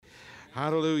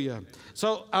Hallelujah.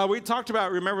 So we talked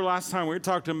about, remember last time we were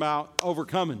talking about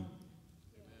overcoming.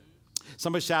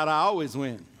 Somebody shout, I always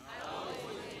win.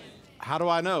 How do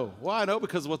I know? Well, I know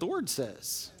because of what the Word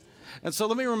says. And so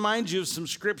let me remind you of some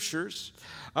scriptures.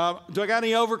 Do I got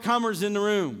any overcomers in the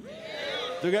room?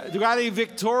 Do I got any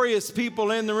victorious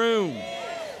people in the room?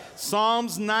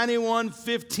 Psalms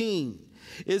 91:15.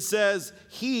 It says,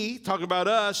 he, talking about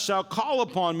us, shall call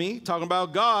upon me, talking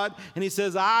about God, and he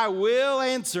says, I will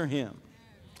answer him,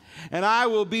 and I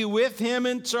will be with him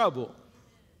in trouble.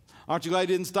 Aren't you glad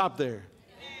he didn't stop there?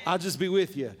 I'll just be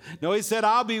with you. No, he said,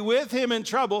 I'll be with him in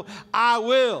trouble. I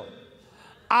will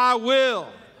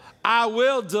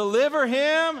deliver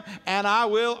him, and I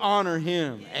will honor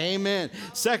him. Amen.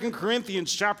 2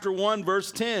 Corinthians chapter 1,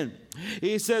 verse 10.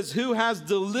 He says, who has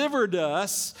delivered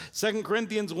us, 2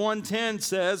 Corinthians 1:10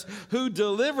 says, who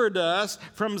delivered us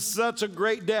from such a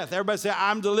great death. Everybody say,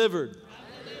 I'm delivered.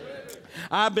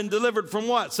 I've been delivered from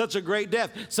what? Such a great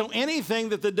death. So anything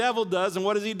that the devil does, and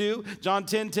what does he do? John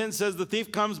 10:10 says the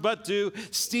thief comes but to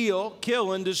steal,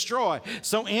 kill, and destroy.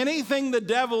 So anything the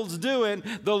devil's doing,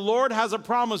 the Lord has a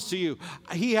promise to you.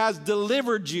 He has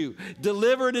delivered you.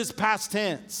 Delivered is past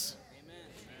tense.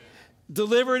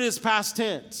 Delivered is past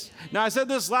tense. Now, I said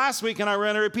this last week, and I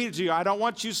ran to repeat it to you. I don't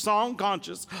want you song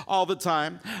conscious all the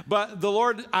time. But the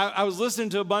Lord, I was listening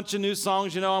to a bunch of new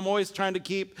songs. You know, I'm always trying to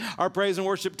keep our praise and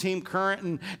worship team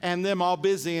current and them all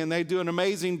busy, and they do an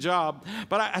amazing job.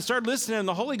 But I started listening, and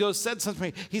the Holy Ghost said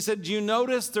something to me. He said, do you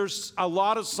notice there's a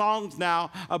lot of songs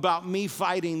now about me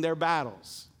fighting their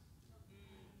battles?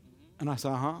 And I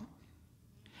said, uh-huh.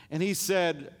 And he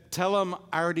said, tell them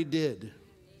I already did.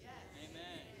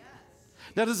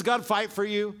 Now, does God fight for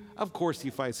you? Of course he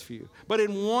fights for you. But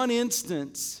in one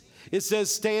instance, it says,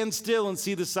 stand still and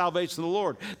see the salvation of the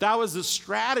Lord. That was the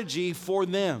strategy for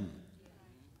them.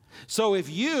 So if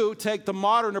you take the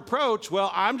modern approach, well,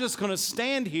 I'm just going to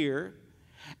stand here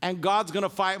and God's going to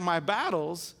fight my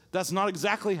battles, that's not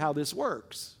exactly how this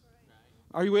works.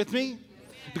 Are you with me?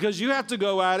 Because you have to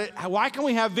go at it. Why can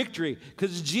we have victory?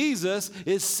 Because Jesus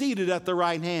is seated at the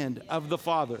right hand of the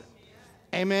Father.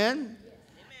 Amen?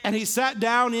 And he sat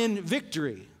down in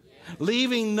victory,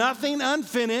 leaving nothing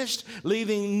unfinished,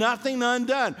 leaving nothing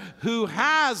undone. Who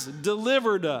has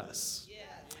delivered us?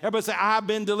 Everybody say, I've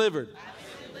been delivered.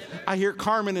 I hear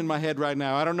Carmen in my head right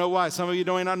now. I don't know why. Some of you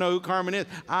don't even know who Carmen is.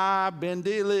 I've been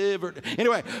delivered.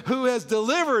 Anyway, who has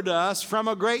delivered us from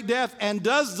a great death and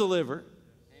does deliver.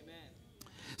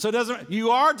 So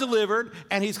you are delivered,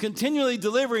 and he's continually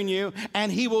delivering you,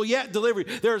 and he will yet deliver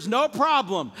you. There's no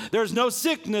problem. There's no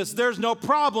sickness. There's no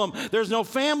problem. There's no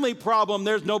family problem.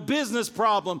 There's no business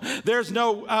problem. There's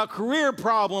no career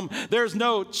problem. There's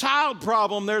no child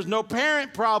problem. There's no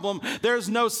parent problem. There's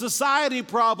no society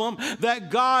problem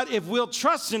that God, if we'll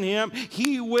trust in him,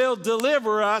 he will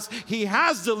deliver us. He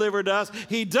has delivered us.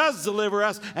 He does deliver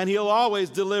us, and he'll always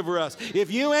deliver us.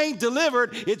 If you ain't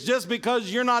delivered, it's just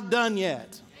because you're not done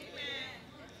yet.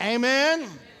 Amen.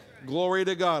 Glory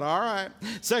to God. All right.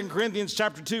 2 Corinthians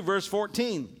chapter 2, verse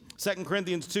 14. 2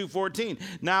 Corinthians 2:14.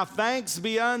 Now thanks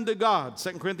be unto God.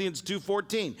 2 Corinthians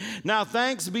 2:14. Now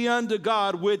thanks be unto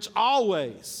God, which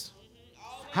always.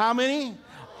 How many?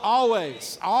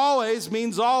 Always. Always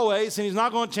means always, and he's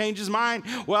not going to change his mind.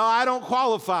 Well, I don't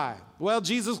qualify. Well,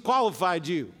 Jesus qualified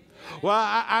you. Well,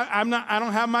 I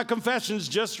don't have my confessions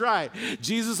just right.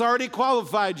 Jesus already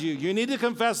qualified you. You need to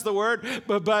confess the word,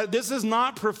 but this is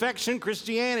not perfection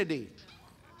Christianity.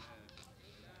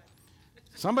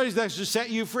 Somebody's actually set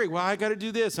you free. Well, I got to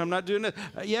do this. I'm not doing it.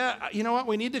 Yeah, you know what?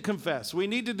 We need to confess. We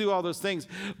need to do all those things.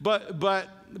 But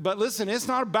listen, it's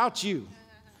not about you.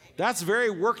 That's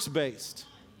very works-based.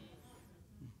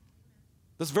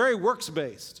 That's very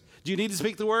works-based. Do you need to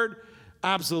speak the word?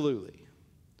 Absolutely.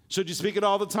 Should you speak it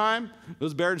all the time? It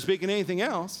was better than speaking anything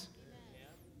else.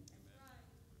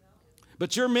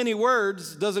 But your many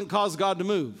words doesn't cause God to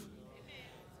move.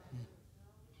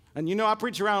 And you know, I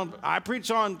preach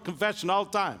on confession all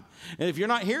the time. And if you're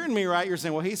not hearing me right, you're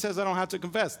saying, well, he says I don't have to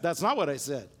confess. That's not what I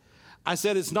said. I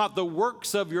said it's not the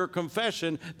works of your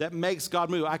confession that makes God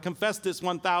move. I confessed this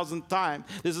 1,000th time.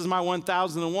 This is my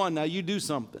 1,001. Now you do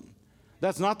something.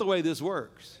 That's not the way this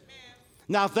works.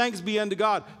 Now, thanks be unto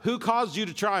God. Who caused you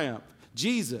to triumph?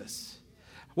 Jesus.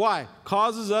 Why?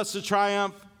 Causes us to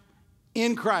triumph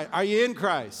in Christ. Are you in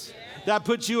Christ? Yeah. That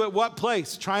puts you at what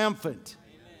place? Triumphant.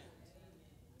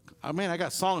 I mean, I got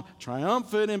a song,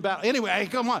 triumphant in battle. Anyway,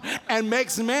 come on. And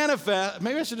makes manifest.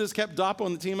 Maybe I should have just kept Dopp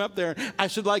on the team up there. I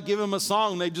should give him a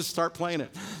song. They just start playing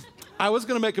it. I was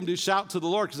going to make him do Shout to the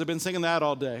Lord because I've been singing that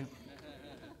all day.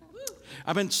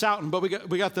 I've been shouting, but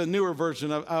we got the newer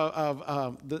version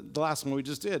of the last one we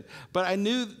just did. But I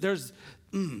knew there's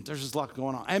just a lot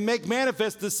going on. And make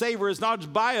manifest the savor is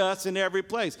not by us in every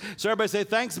place. So everybody say,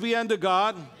 thanks be unto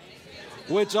God,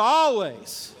 which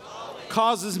always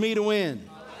causes me to win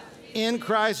in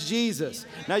Christ Jesus.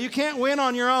 Now, you can't win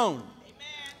on your own.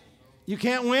 You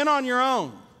can't win on your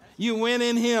own. You win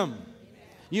in Him.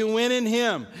 You win in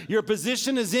Him. Your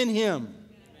position is in Him.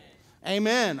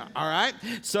 Amen. All right.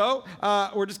 So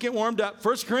we're just getting warmed up.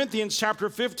 1 Corinthians chapter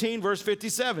 15, verse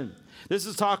 57. This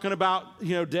is talking about,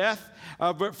 death.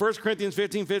 But 1 Corinthians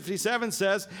 15, 57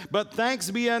 says, but thanks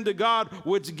be unto God,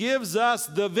 which gives us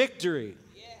the victory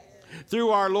through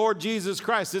our Lord Jesus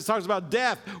Christ. This talks about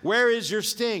death. Where is your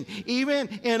sting? Even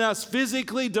in us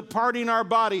physically departing our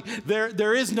body,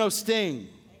 there is no sting.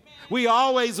 We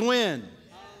always win.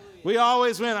 We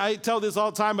always win. I tell this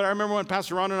all the time, but I remember when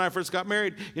Pastor Ron and I first got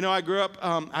married, I grew up,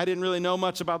 I didn't really know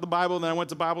much about the Bible, and then I went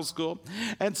to Bible school.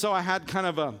 And so I had kind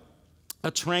of a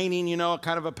training,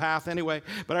 kind of a path anyway.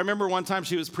 But I remember one time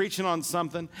she was preaching on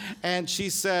something, and she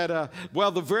said,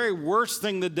 well, the very worst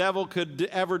thing the devil could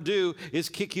ever do is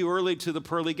kick you early to the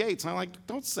pearly gates. And I'm like,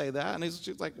 don't say that. And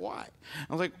she's like, why?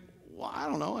 I was like, well, I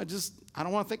don't know. I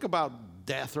don't want to think about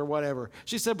death or whatever.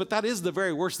 She said, but that is the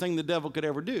very worst thing the devil could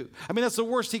ever do. I mean, that's the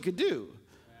worst he could do.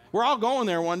 We're all going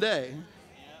there one day.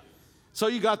 So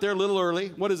you got there a little early.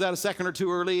 What is that, a second or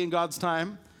two early in God's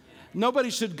time? Nobody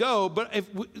should go, but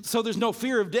so there's no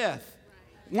fear of death.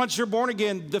 Once you're born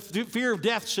again, the fear of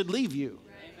death should leave you.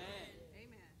 Amen.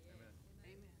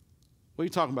 What are you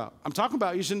talking about? I'm talking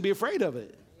about you shouldn't be afraid of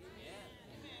it.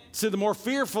 See, the more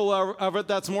fearful of it,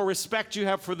 that's more respect you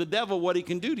have for the devil, what he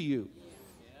can do to you.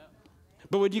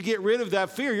 But when you get rid of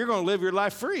that fear, you're going to live your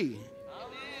life free.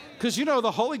 Because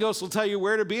the Holy Ghost will tell you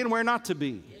where to be and where not to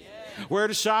be. Where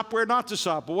to shop, where not to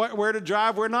shop. Where to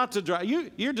drive, where not to drive.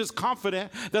 You're just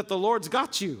confident that the Lord's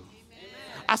got you.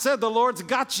 I said the Lord's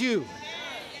got you.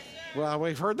 Well,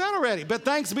 we've heard that already. But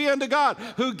thanks be unto God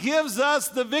who gives us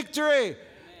the victory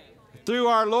through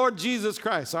our Lord Jesus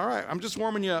Christ. All right, I'm just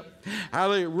warming you up.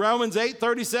 Hallelujah. Romans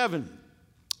 8:37.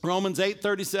 Romans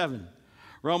 8:37.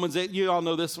 Romans 8, you all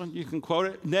know this one. You can quote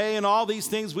it. Nay, in all these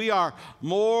things we are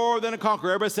more than a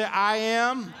conqueror. Everybody say, I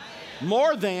am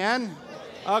more than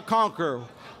a conqueror.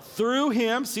 Through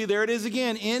Him, see, there it is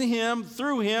again. In Him,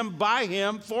 through Him, by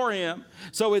Him, for Him.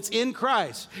 So it's in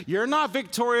Christ. You're not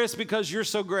victorious because you're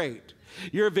so great.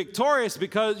 You're victorious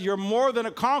because you're more than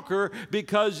a conqueror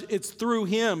because it's through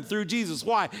Him, through Jesus.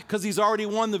 Why? Because He's already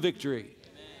won the victory.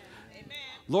 Amen.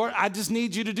 Lord, I just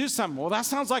need you to do something. Well, that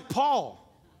sounds like Paul.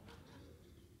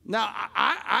 Now,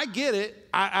 I get it.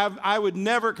 I would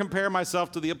never compare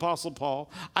myself to the Apostle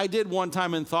Paul. I did one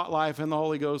time in Thought Life, and the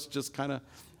Holy Ghost just kind of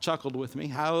chuckled with me.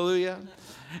 Hallelujah.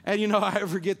 And, I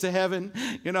ever get to heaven,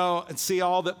 and see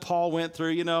all that Paul went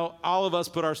through, all of us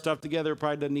put our stuff together, it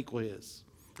probably doesn't equal his,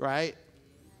 right?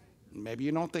 Maybe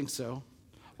you don't think so.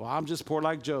 Well, I'm just poor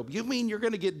like Job. You mean you're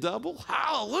going to get double?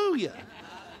 Hallelujah.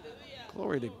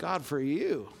 Glory to God for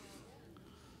you.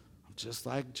 I'm just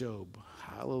like Job.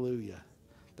 Hallelujah.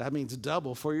 That means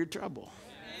double for your trouble.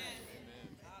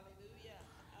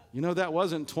 That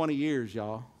wasn't 20 years,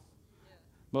 y'all.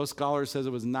 Most scholars says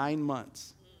it was 9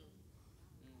 months.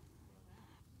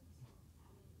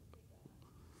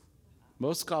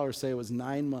 Most scholars say it was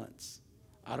 9 months.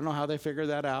 I don't know how they figured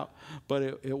that out, but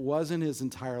it wasn't his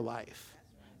entire life.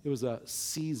 It was a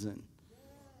season.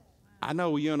 I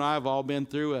know you and I have all been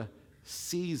through a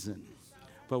season.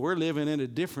 But we're living in a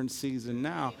different season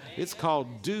now. It's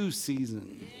called due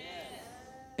season.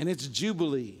 And it's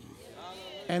jubilee.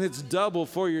 And it's double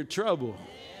for your trouble.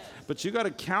 But you got to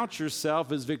count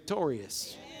yourself as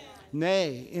victorious.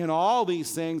 Nay, in all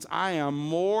these things, I am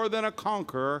more than a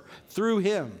conqueror through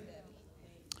Him.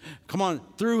 Come on,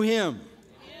 through Him.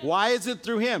 Why is it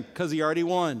through Him? Because He already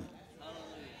won.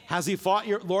 Has He fought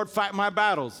your Lord, fight my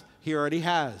battles? He already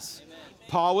has.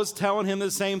 Paul was telling him the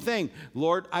same thing.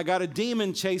 Lord, I got a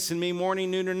demon chasing me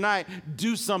morning, noon, and night.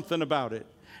 Do something about it.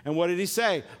 And what did he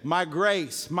say? My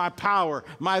grace, my power,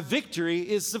 my victory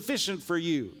is sufficient for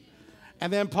you.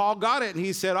 And then Paul got it, and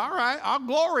he said, all right, I'll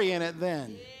glory in it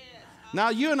then. Now,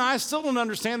 you and I still don't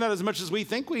understand that as much as we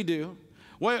think we do.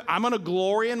 Well, I'm going to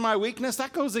glory in my weakness.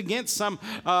 That goes against some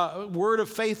word of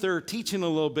faith or teaching a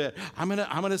little bit. I'm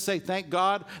going to say, thank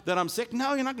God that I'm sick.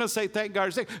 No, you're not going to say, thank God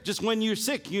you're sick. Just when you're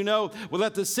sick, well,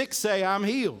 let the sick say, I'm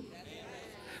healed.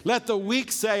 Let the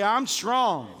weak say, I'm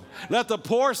strong. Let the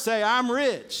poor say, I'm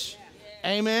rich.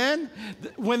 Amen.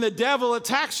 When the devil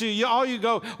attacks you, all you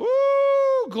go,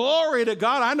 ooh, glory to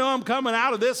God. I know I'm coming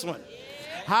out of this one.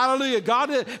 Hallelujah. God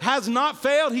has not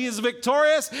failed. He is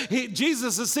victorious.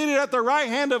 Jesus is seated at the right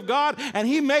hand of God, and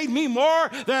he made me more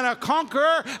than a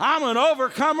conqueror. I'm an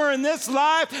overcomer in this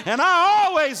life, and I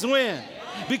always win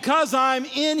because I'm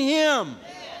in him.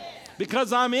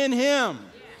 Because I'm in him.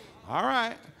 All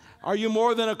right. Are you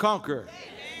more than a conqueror?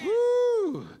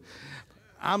 Woo.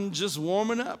 I'm just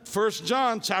warming up. 1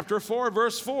 John chapter 4,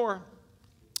 verse 4.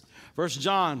 1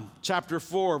 John chapter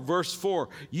 4, verse 4.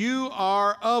 You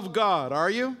are of God, are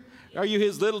you? Are you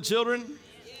his little children?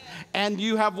 And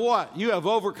you have what? You have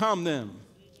overcome them.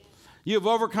 You have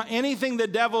overcome anything the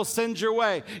devil sends your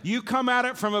way. You come at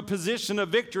it from a position of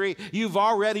victory. You've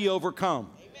already overcome.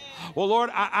 Well, Lord,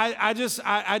 I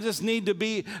just need to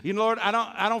be, Lord,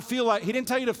 I don't feel like, he didn't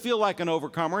tell you to feel like an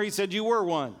overcomer. He said you were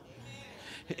one.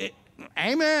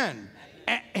 Amen.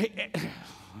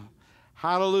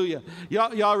 Hallelujah.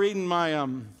 Y'all reading my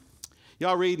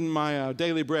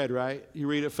daily bread, right? You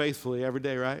read it faithfully every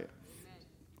day, right?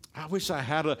 I wish I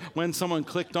had when someone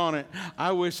clicked on it,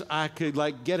 I wish I could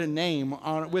get a name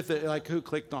on it with it, like who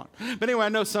clicked on it. But anyway, I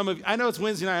know some of you, I know it's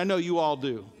Wednesday night. I know you all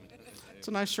do. It's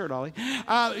a nice shirt, Ollie.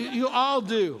 You all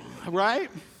do, right?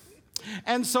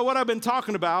 And so what I've been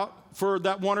talking about for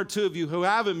that one or two of you who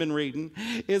haven't been reading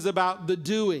is about the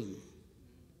doing.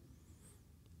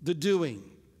 The doing.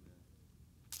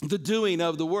 The doing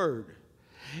of the word.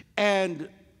 And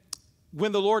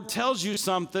when the Lord tells you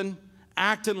something,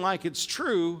 acting like it's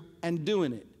true and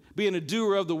doing it. Being a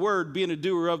doer of the word, being a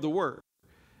doer of the word.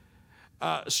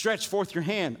 Stretch forth your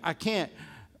hand. I can't.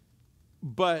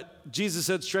 But Jesus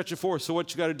said, stretch it forth. So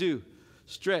what you got to do?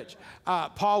 Stretch.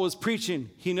 Paul was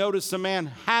preaching. He noticed a man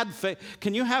had faith.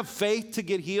 Can you have faith to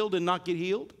get healed and not get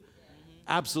healed?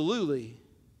 Absolutely.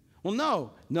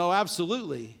 Well, no,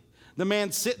 absolutely. The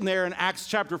man sitting there in Acts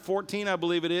chapter 14, I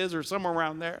believe it is, or somewhere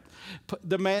around there.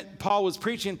 Paul was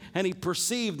preaching, and he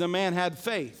perceived the man had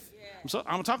faith. So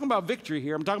I'm talking about victory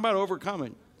here. I'm talking about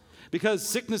overcoming. Because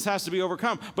sickness has to be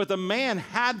overcome. But the man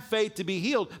had faith to be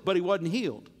healed, but he wasn't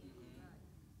healed.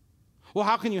 Well,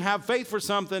 how can you have faith for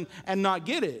something and not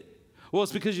get it? Well,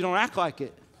 it's because you don't act like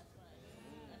it.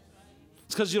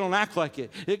 It's because you don't act like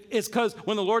it. It's because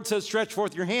when the Lord says stretch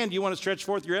forth your hand, you want to stretch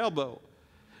forth your elbow.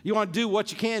 You want to do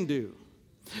what you can do.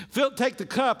 Take the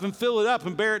cup and fill it up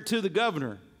and bear it to the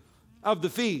governor of the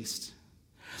feast.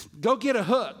 Go get a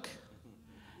hook.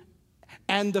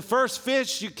 And the first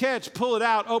fish you catch, pull it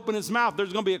out, open its mouth.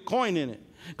 There's going to be a coin in it.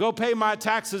 Go pay my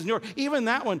taxes. Even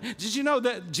that one. Did you know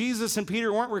that Jesus and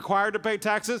Peter weren't required to pay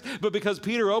taxes, but because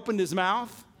Peter opened his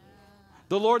mouth,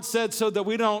 the Lord said, so that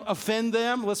we don't offend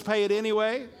them, let's pay it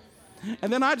anyway.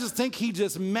 And then I just think he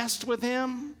just messed with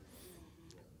him.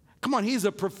 Come on, he's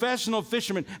a professional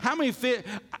fisherman. How many fish?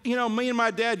 Me and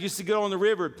my dad used to go on the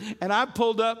river, and I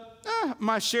pulled up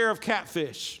my share of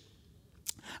catfish.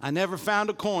 I never found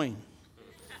a coin.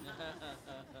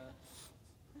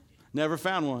 Never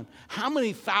found one. How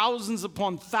many thousands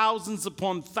upon thousands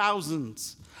upon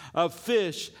thousands of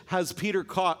fish has Peter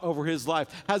caught over his life?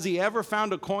 Has he ever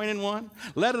found a coin in one?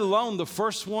 Let alone the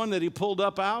first one that he pulled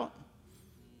up out?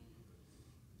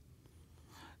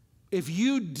 If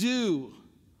you do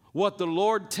what the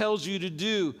Lord tells you to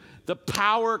do, the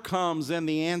power comes and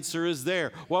the answer is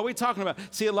there. What are we talking about?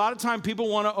 See, a lot of time people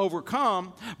want to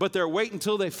overcome, but they're waiting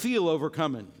until they feel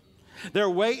overcoming.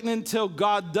 They're waiting until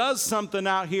God does something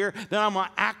out here, then I'm going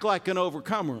to act like an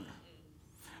overcomer.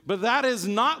 But that is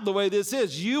not the way this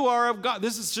is. You are of God.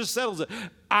 This is just settles it.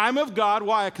 I'm of God.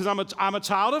 Why? Because I'm a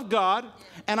child of God,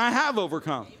 and I have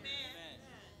overcome. Amen.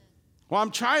 Well, I'm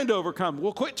trying to overcome.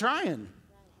 Well, quit trying.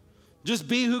 Just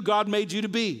be who God made you to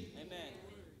be. Amen.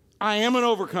 I am an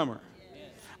overcomer.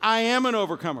 Yes. I am an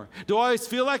overcomer. Do I always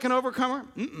feel like an overcomer?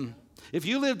 Mm-mm. If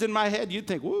you lived in my head, you'd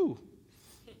think, woo.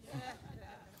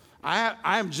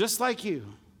 I am just like you.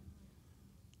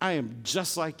 I am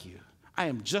just like you. I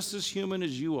am just as human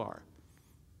as you are.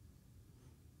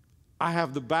 I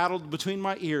have the battle between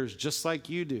my ears just like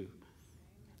you do.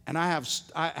 And I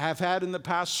have had in the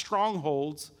past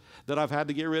strongholds that I've had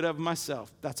to get rid of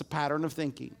myself. That's a pattern of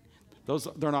thinking.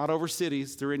 They're not over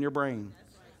cities. They're in your brain.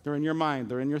 They're in your mind.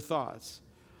 They're in your thoughts.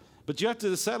 But you have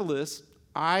to settle this.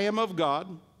 I am of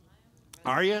God.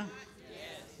 Are you? Yes.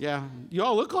 Yeah. You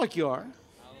all look like you are.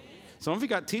 Some of you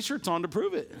got T-shirts on to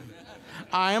prove it.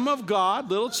 I am of God,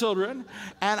 little children,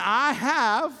 and I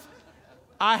have,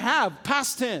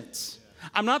 past tense.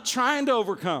 I'm not trying to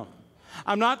overcome.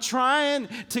 I'm not trying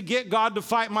to get God to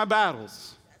fight my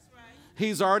battles.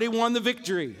 He's already won the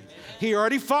victory. He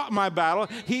already fought my battle.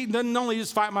 He didn't only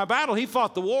just fight my battle, he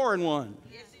fought the war and won.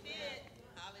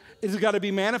 Is it got to be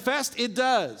manifest? It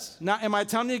does. Now, am I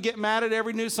telling you to get mad at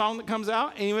every new song that comes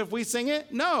out, even if we sing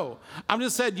it? No. I'm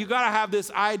just saying you got to have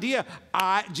this idea.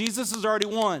 Jesus has already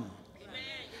won.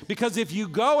 Because if you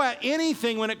go at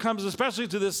anything when it comes especially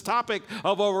to this topic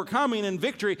of overcoming and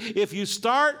victory, if you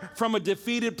start from a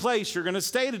defeated place, you're going to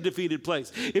stay at a defeated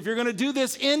place. If you're going to do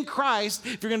this in Christ,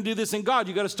 if you're going to do this in God,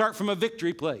 you got to start from a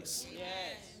victory place.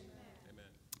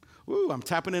 Ooh, I'm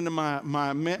tapping into my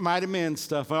mighty men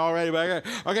stuff already.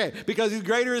 Okay, because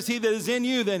greater is he that is in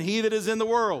you than he that is in the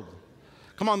world.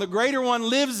 Come on, the greater one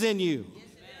lives in you.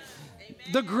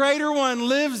 The greater one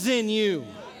lives in you.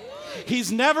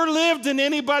 He's never lived in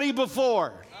anybody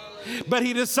before. But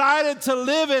he decided to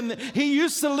live he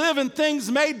used to live in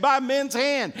things made by men's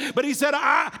hand. But he said,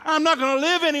 I'm not going to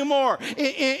live anymore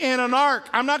in an ark.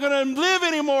 I'm not going to live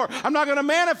anymore. I'm not going to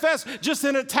manifest just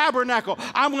in a tabernacle.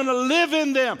 I'm going to live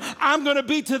in them. I'm going to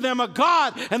be to them a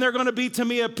God, and they're going to be to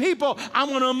me a people. I'm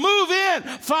going to move in,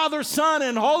 Father, Son,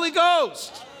 and Holy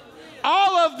Ghost.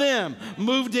 All of them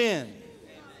moved in.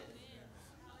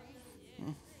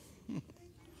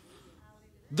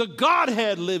 The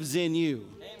Godhead lives in you.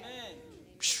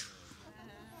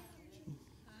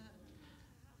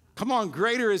 Come on,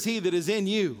 greater is he that is in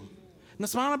you. And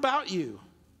it's not about you.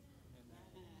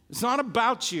 It's not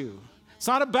about you. It's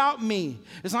not about me.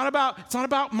 It's not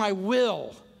about my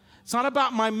will. It's not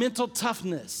about my mental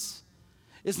toughness.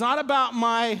 It's not about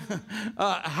my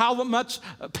how much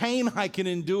pain I can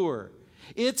endure.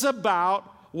 It's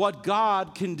about what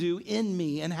God can do in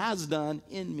me and has done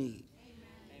in me.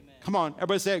 Amen. Come on,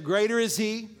 everybody say it. Greater is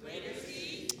he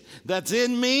that's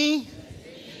in me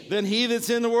than he that's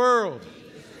in the world.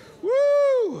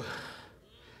 Woo!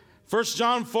 1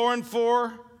 John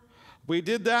 4:4. We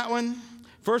did that one.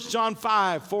 1 John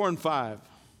 5:4-5.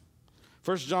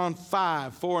 1 John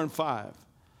 5:4-5.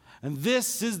 And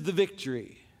this is the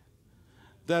victory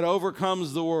that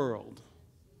overcomes the world.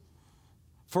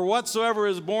 For whatsoever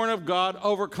is born of God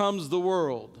overcomes the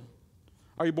world.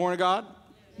 Are you born of God?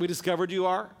 We discovered you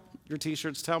are. Your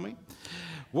t-shirts tell me.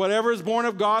 Whatever is born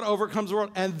of God overcomes the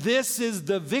world. And this is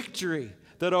the victory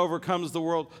that overcomes the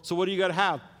world. So what do you got to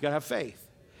have? You got to have faith.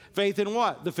 Faith in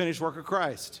what? The finished work of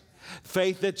Christ.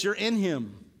 Faith that you're in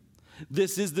him.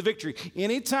 This is the victory.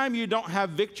 Anytime you don't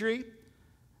have victory,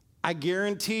 I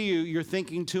guarantee you, you're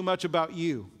thinking too much about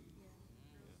you.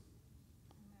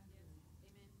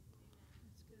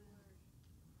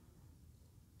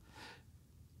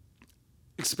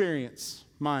 Experience,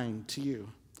 mine to you.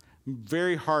 I'm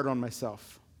very hard on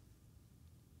myself.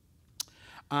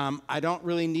 I don't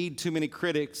really need too many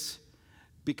critics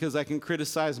because I can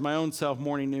criticize my own self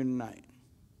morning, noon, and night.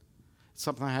 It's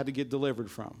something I had to get delivered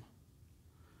from.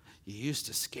 You used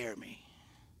to scare me.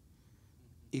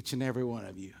 Each and every one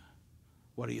of you.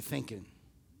 What are you thinking?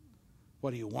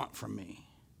 What do you want from me?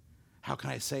 How can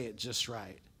I say it just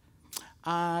right?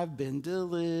 I've been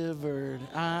delivered.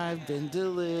 I've been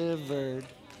delivered.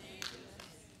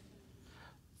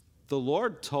 The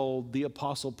Lord told the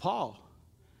Apostle Paul,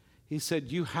 he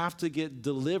said, you have to get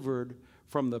delivered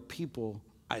from the people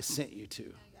I sent you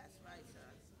to.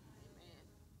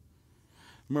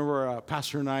 Remember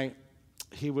Pastor Knight,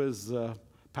 he was the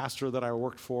pastor that I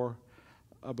worked for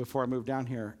before I moved down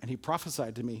here, and he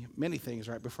prophesied to me many things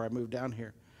right before I moved down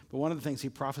here. But one of the things he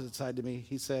prophesied to me,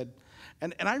 he said,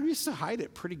 and I used to hide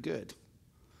it pretty good.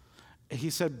 He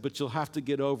said, but you'll have to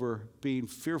get over being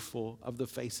fearful of the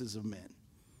faces of men.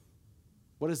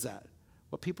 What is that?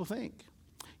 What people think.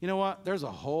 You know what? There's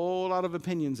a whole lot of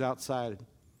opinions outside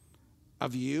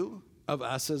of you, of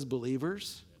us as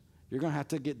believers. You're going to have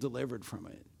to get delivered from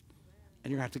it.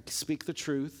 And you're going to have to speak the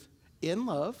truth in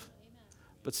love,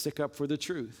 but stick up for the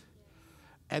truth.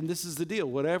 And this is the deal.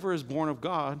 Whatever is born of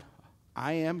God,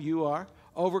 I am, you are,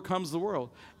 overcomes the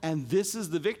world. And this is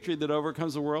the victory that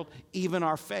overcomes the world, even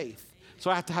our faith.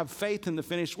 So I have to have faith in the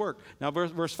finished work. Now,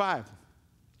 verse 5.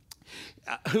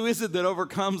 Who is it that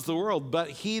overcomes the world but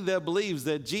he that believes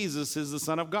that Jesus is the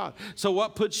Son of God? So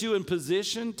what puts you in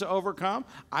position to overcome?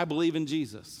 I believe in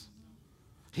Jesus.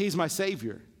 He's my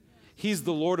Savior. He's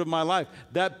the Lord of my life.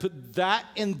 That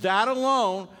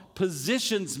alone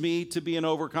positions me to be an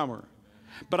overcomer.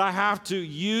 But I have to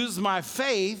use my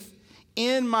faith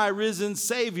in my risen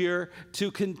Savior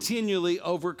to continually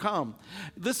overcome.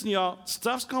 Listen, y'all,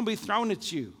 stuff's going to be thrown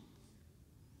at you.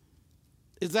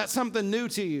 Is that something new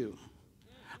to you?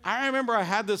 I remember I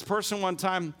had this person one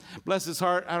time, bless his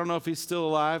heart, I don't know if he's still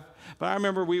alive, but I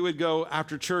remember we would go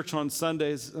after church on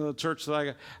Sundays, church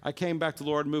that I came back to the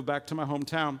Lord and moved back to my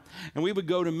hometown, and we would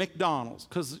go to McDonald's,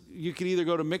 because you could either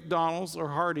go to McDonald's or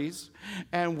Hardee's,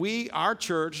 and our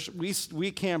church,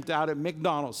 we camped out at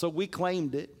McDonald's, so we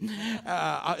claimed it,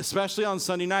 especially on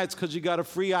Sunday nights, because you got a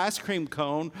free ice cream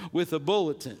cone with a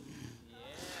bulletin.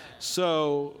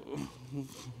 So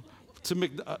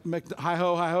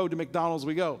hi-ho to McDonald's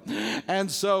we go. And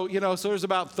so, so there's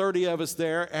about 30 of us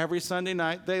there every Sunday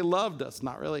night. They loved us,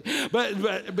 not really.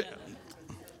 But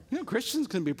Christians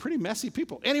can be pretty messy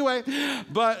people. Anyway,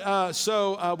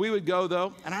 so we would go,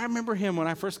 though. And I remember him when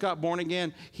I first got born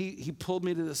again. He pulled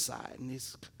me to the side, and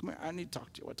he's, come here, I need to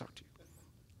talk to you. I want to talk to you.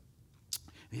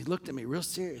 And he looked at me real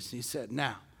serious, and he said,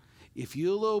 now, if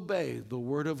you'll obey the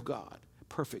word of God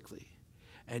perfectly,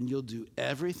 and you'll do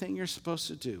everything you're supposed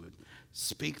to do, and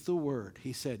speak the word,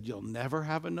 he said, you'll never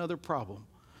have another problem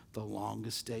the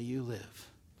longest day you live.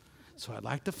 So I'd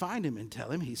like to find him and tell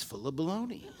him he's full of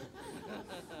baloney.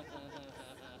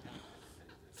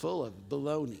 Full of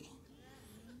baloney.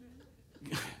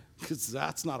 Because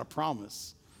that's not a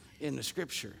promise in the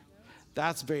scripture.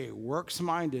 That's very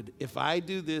works-minded. If I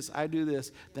do this,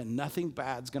 then nothing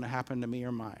bad's going to happen to me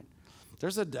or mine.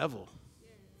 There's a devil.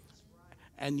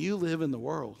 And you live in the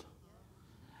world.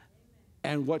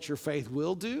 And what your faith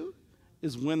will do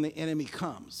is when the enemy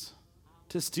comes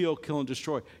to steal, kill, and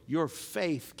destroy, your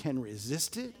faith can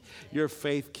resist it. Your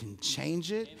faith can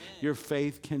change it. Your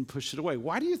faith can push it away.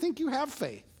 Why do you think you have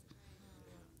faith?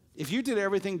 If you did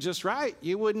everything just right,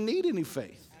 you wouldn't need any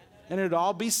faith. And it'd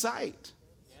all be sight.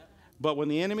 But when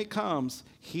the enemy comes,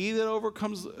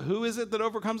 who is it that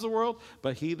overcomes the world?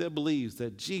 But he that believes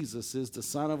that Jesus is the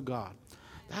Son of God.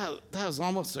 That was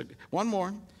almost one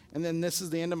more, and then this is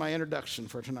the end of my introduction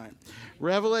for tonight.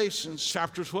 Revelation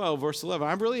chapter 12, verse 11.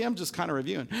 I really am just kind of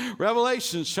reviewing.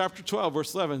 Revelation chapter 12,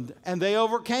 verse 11. And they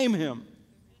overcame him,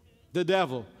 the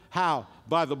devil. How?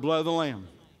 By the blood of the Lamb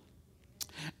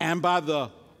and by the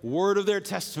word of their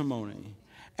testimony.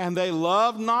 And they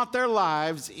loved not their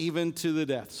lives even to the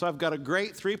death. So I've got a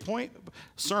great 3-point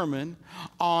sermon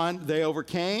on they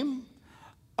overcame.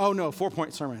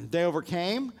 4-point sermon. They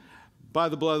overcame by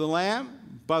the blood of the Lamb,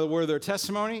 by the word of their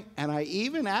testimony, and I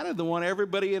even added the one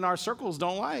everybody in our circles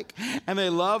don't like. And they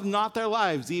loved not their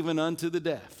lives even unto the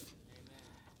death.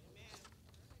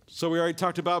 So we already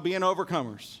talked about being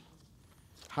overcomers.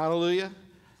 Hallelujah.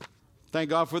 Thank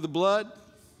God for the blood.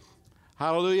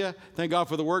 Hallelujah. Thank God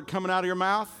for the word coming out of your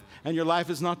mouth, and your life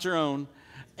is not your own.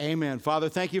 Amen. Father,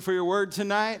 thank you for your word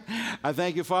tonight. I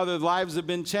thank you, Father, the lives have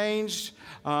been changed.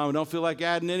 I don't feel like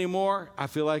adding anymore. I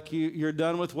feel like you're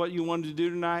done with what you wanted to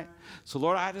do tonight. So,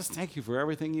 Lord, I just thank you for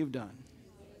everything you've done.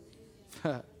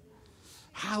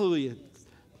 Hallelujah.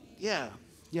 Yeah.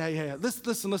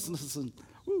 Listen.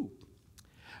 Woo.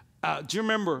 Do you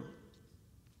remember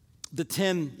the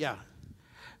 10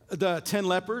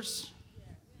 lepers?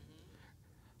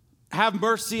 Have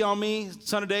mercy on me,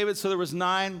 son of David. So there was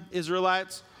 9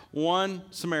 Israelites, 1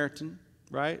 Samaritan,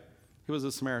 right? He was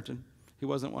a Samaritan. He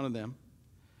wasn't one of them.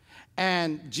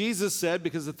 And Jesus said,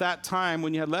 because at that time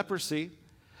when you had leprosy,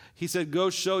 he said, go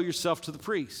show yourself to the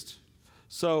priest.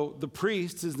 So the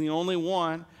priest is the only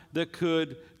one that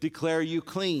could declare you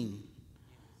clean.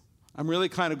 I'm really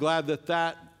kind of glad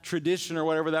that tradition or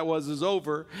whatever that was is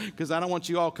over, because I don't want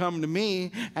you all coming to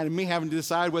me and me having to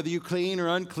decide whether you're clean or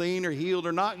unclean or healed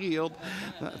or not healed.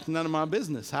 That's none of my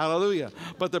business. Hallelujah.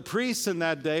 But the priest in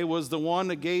that day was the one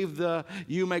that gave the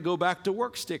you may go back to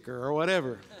work sticker or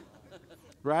whatever.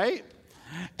 Right?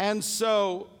 And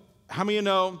so, how many of you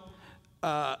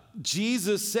know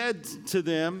Jesus said to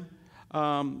them,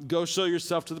 go show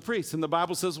yourself to the priest. And the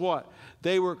Bible says what?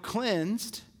 They were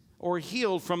cleansed or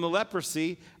healed from the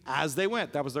leprosy as they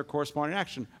went. That was their corresponding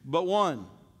action. But 1.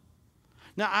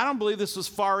 Now, I don't believe this was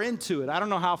far into it. I don't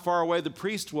know how far away the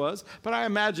priest was, but I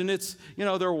imagine it's,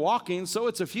 they're walking, so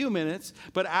it's a few minutes.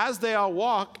 But as they all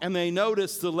walk and they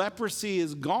notice the leprosy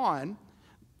is gone,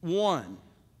 1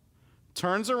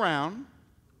 turns around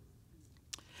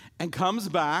and comes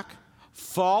back,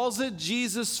 falls at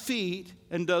Jesus' feet,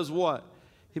 and does what?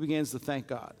 He begins to thank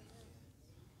God.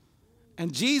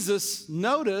 And Jesus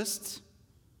noticed,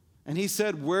 and he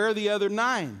said, where are the other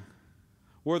 9?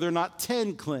 Were there not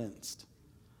 10 cleansed?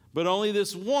 But only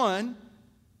this 1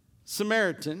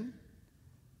 Samaritan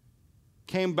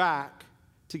came back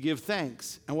to give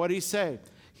thanks. And what did he say?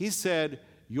 He said,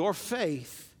 your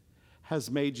faith has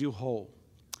made you whole.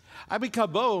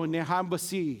 Abikabo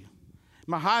nehambasi.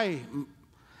 Mahai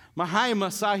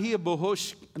masahi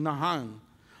bohosh nahan.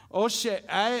 Oshe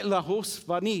ai lahos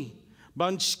vani.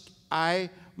 Bunch I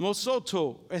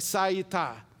mosoto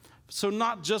esaita. So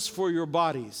not just for your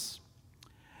bodies,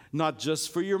 not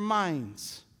just for your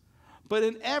minds, but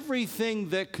in everything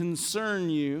that concern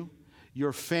you,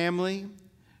 your family,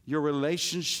 your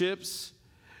relationships,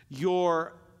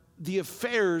 the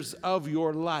affairs of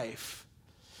your life.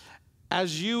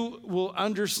 As you will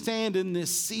understand in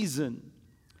this season,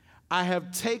 I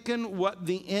have taken what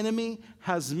the enemy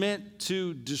has meant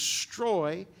to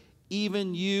destroy,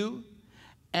 even you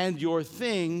and your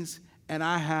things, and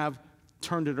I have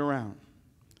turned it around.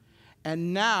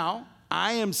 And now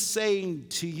I am saying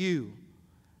to you,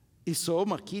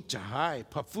 Isomaki chahai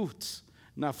pafut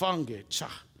nafange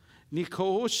cha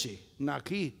nikohoshi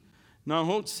naki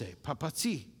nahotse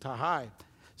papati tahai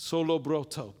solo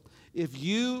broto. If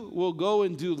you will go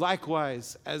and do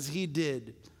likewise as he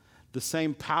did, the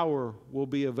same power will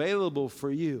be available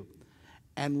for you,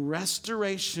 and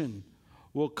restoration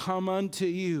will come unto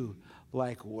you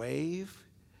like wave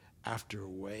after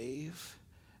wave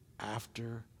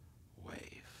after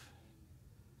wave.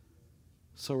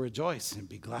 So rejoice and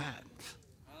be glad.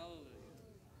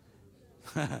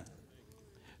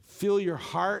 Fill your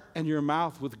heart and your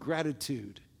mouth with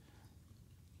gratitude,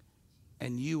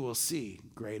 and you will see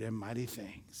great and mighty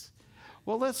things.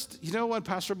 Well, when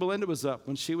Pastor Belinda was up,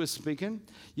 when she was speaking,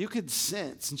 you could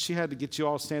sense, and she had to get you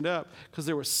all to stand up because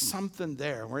there was something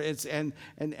there. Where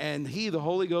the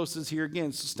Holy Ghost is here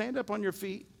again. So stand up on your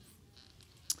feet,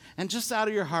 and just out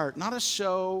of your heart, not a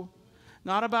show,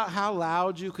 not about how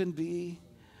loud you can be,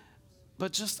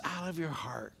 but just out of your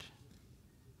heart.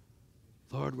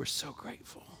 Lord, we're so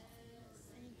grateful.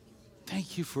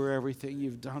 Thank you for everything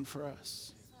you've done for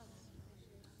us.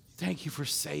 Thank you for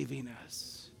saving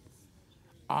us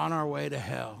on our way to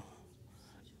hell,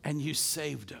 and you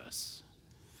saved us.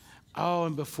 Oh,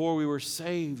 and before we were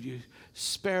saved, you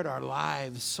spared our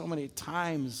lives so many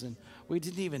times, and we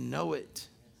didn't even know it.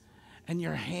 And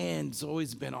your hand's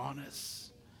always been on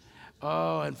us.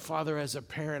 Oh, and Father, as a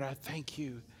parent, I thank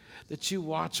you that you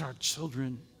watch our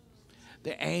children.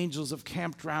 The angels have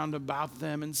camped round about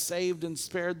them and saved and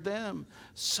spared them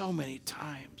so many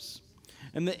times.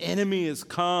 And the enemy has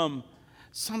come,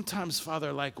 sometimes,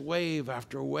 Father, like wave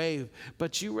after wave,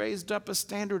 but you raised up a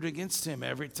standard against him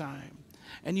every time.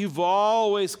 And you've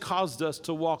always caused us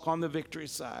to walk on the victory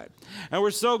side. And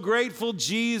we're so grateful,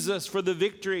 Jesus, for the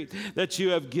victory that you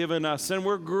have given us. And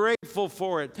we're grateful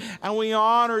for it. And we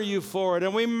honor you for it.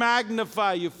 And we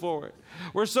magnify you for it.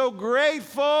 We're so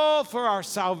grateful for our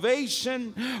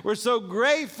salvation. We're so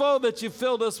grateful that you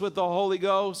filled us with the Holy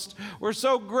Ghost. We're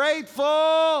so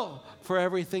grateful for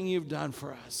everything you've done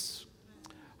for us.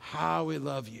 How we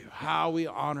love you, how we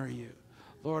honor you.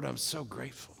 Lord, I'm so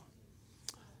grateful.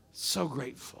 So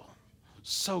grateful,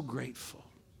 so grateful,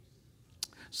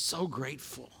 so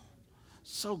grateful,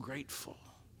 so grateful,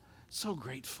 so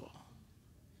grateful.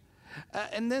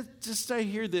 And then just I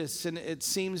hear this, and it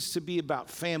seems to be about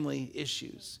family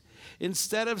issues.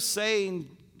 Instead of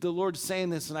saying, the Lord saying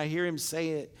this, and I hear him say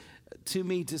it to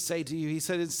me to say to you, he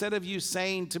said, instead of you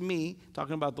saying to me,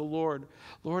 talking about the Lord,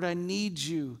 Lord, I need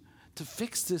you to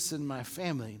fix this in my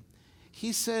family.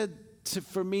 He said,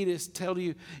 for me to tell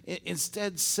you,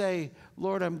 instead say,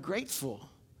 Lord, I'm grateful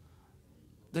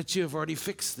that you have already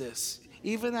fixed this.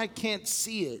 Even I can't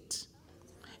see it.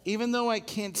 Even though I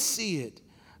can't see it,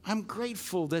 I'm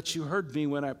grateful that you heard me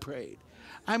when I prayed.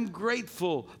 I'm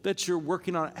grateful that you're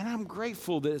working on it. And I'm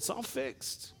grateful that it's all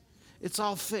fixed. It's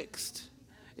all fixed.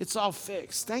 It's all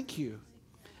fixed. Thank you.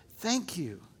 Thank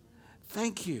you.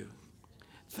 Thank you.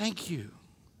 Thank you.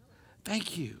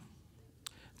 Thank you.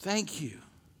 Thank you.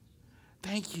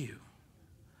 Thank you.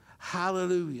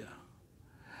 Hallelujah.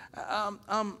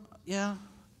 Yeah,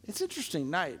 it's an interesting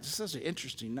night. It's such an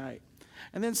interesting night.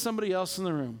 And then somebody else in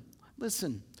the room.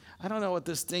 Listen, I don't know what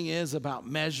this thing is about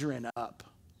measuring up.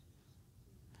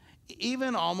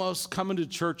 Even almost coming to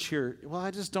church here, well,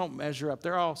 I just don't measure up.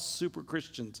 They're all super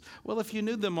Christians. Well, if you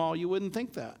knew them all, you wouldn't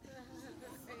think that.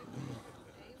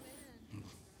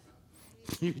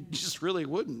 You just really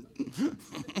wouldn't.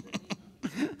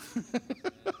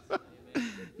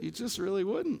 You just really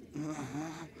wouldn't.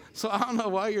 So I don't know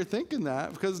why you're thinking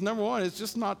that, because number one, it's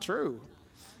just not true.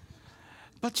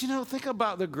 But think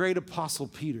about the great apostle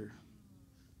Peter.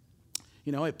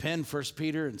 He penned 1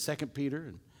 Peter and 2 Peter.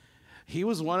 And he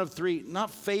was one of three,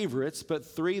 not favorites, but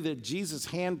three that Jesus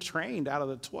hand trained out of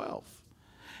the 12.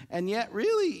 And yet,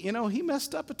 really, he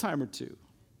messed up a time or two.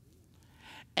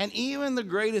 And even the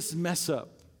greatest mess up.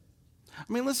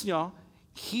 I mean, listen, y'all.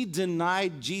 He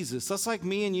denied Jesus. That's like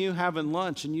me and you having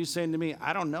lunch and you saying to me,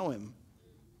 I don't know him.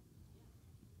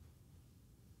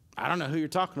 I don't know who you're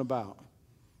talking about.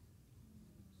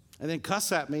 And then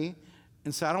cuss at me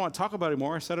and said, I don't want to talk about it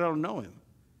anymore. I said, I don't know him.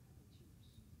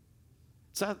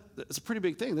 It's a pretty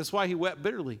big thing. That's why he wept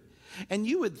bitterly. And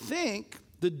you would think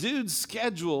the dude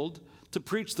scheduled to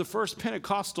preach the first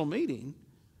Pentecostal meeting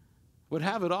would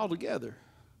have it all together.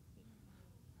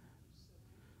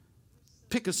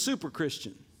 Pick a super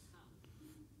Christian.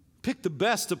 Pick the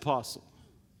best apostle.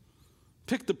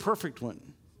 Pick the perfect one,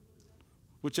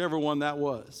 whichever one that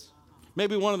was.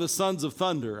 Maybe one of the sons of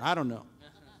thunder. I don't know.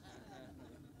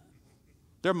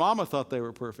 Their mama thought they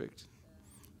were perfect.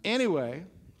 Anyway,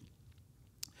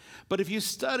 but if you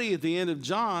study at the end of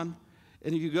John,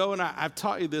 and if you go, and I've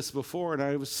taught you this before, and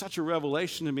it was such a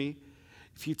revelation to me,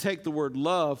 if you take the word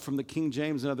love from the King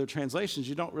James and other translations,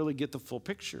 you don't really get the full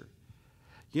picture.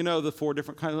 You know, the 4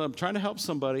 different kinds of love. I'm trying to help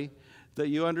somebody that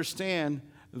you understand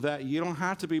that you don't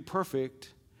have to be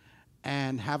perfect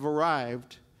and have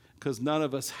arrived, because none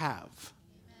of us have.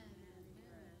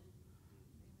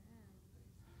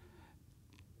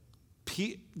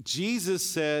 Jesus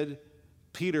said,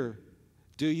 Peter,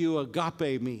 do you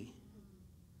agape me?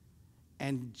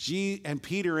 And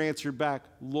Peter answered back,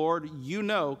 Lord, you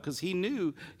know, because he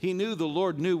knew the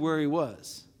Lord knew where he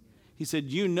was. He said,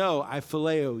 you know, I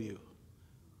phileo you.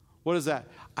 What is that?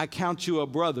 I count you a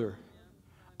brother.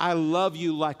 I love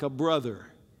you like a brother.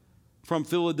 From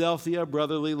Philadelphia,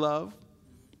 brotherly love.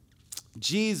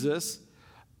 Jesus,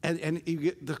 and you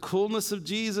get the coolness of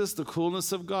Jesus, the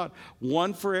coolness of God.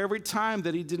 One for every time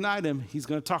that he denied him, he's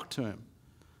going to talk to him.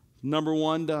 Number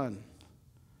 1 done.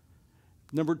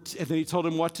 And then he told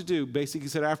him what to do. Basically, he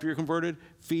said, after you're converted,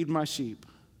 feed my sheep.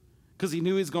 Because he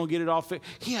knew he was going to get it all fixed.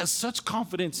 He has such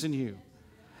confidence in you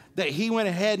that he went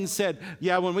ahead and said,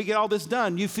 yeah, when we get all this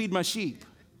done, you feed my sheep.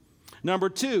 Number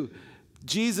 2,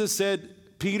 Jesus said,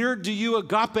 Peter, do you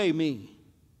agape me?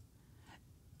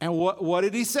 And what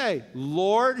did he say?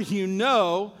 Lord, you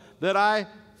know that I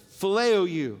phileo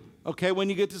you. Okay, when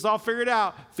you get this all figured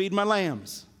out, feed my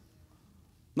lambs.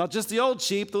 Not just the old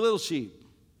sheep, the little sheep.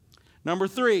 Number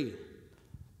 3,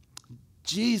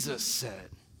 Jesus said,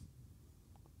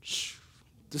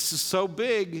 this is so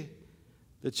big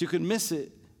that you could miss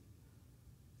it.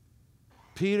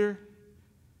 Peter,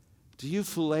 do you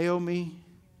phileo me?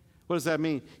 What does that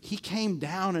mean? He came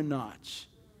down a notch.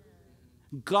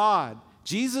 God,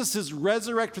 Jesus is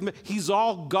resurrected from the, he's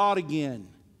all God again.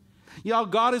 Y'all,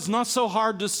 God is not so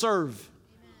hard to serve.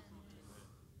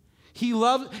 He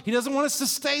doesn't want us to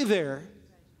stay there.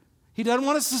 He doesn't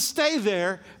want us to stay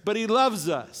there, but he loves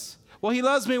us. Well, he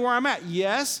loves me where I'm at.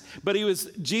 Yes, but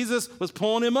Jesus was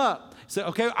pulling him up. He said,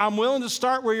 okay, I'm willing to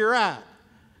start where you're at.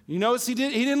 You notice he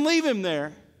didn't leave him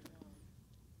there.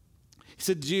 He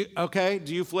said, do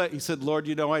you fled? He said, Lord,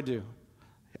 you know I do.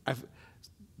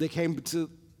 They came to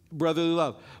brotherly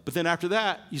love. But then after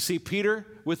that, you see Peter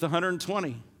with the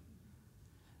 120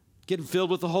 getting filled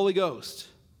with the Holy Ghost.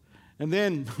 And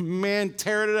then, man,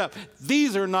 tearing it up.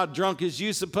 These are not drunk as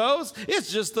you suppose.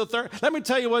 It's just the third. Let me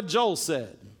tell you what Joel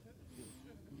said.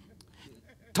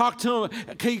 Talk to him.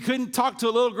 He couldn't talk to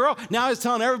a little girl. Now he's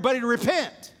telling everybody to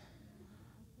repent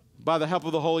by the help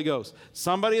of the Holy Ghost.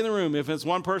 Somebody in the room, if it's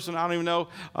one person, I don't even know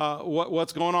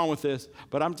what's going on with this.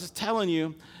 But I'm just telling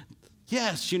you,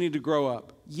 yes, you need to grow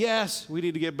up. Yes, we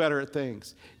need to get better at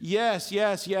things. Yes,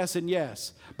 yes, yes, and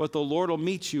yes. But the Lord will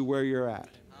meet you where you're at.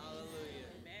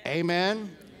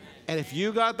 Amen. And if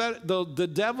you got that, the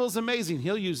devil's amazing.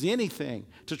 He'll use anything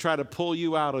to try to pull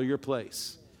you out of your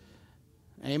place.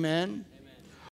 Amen.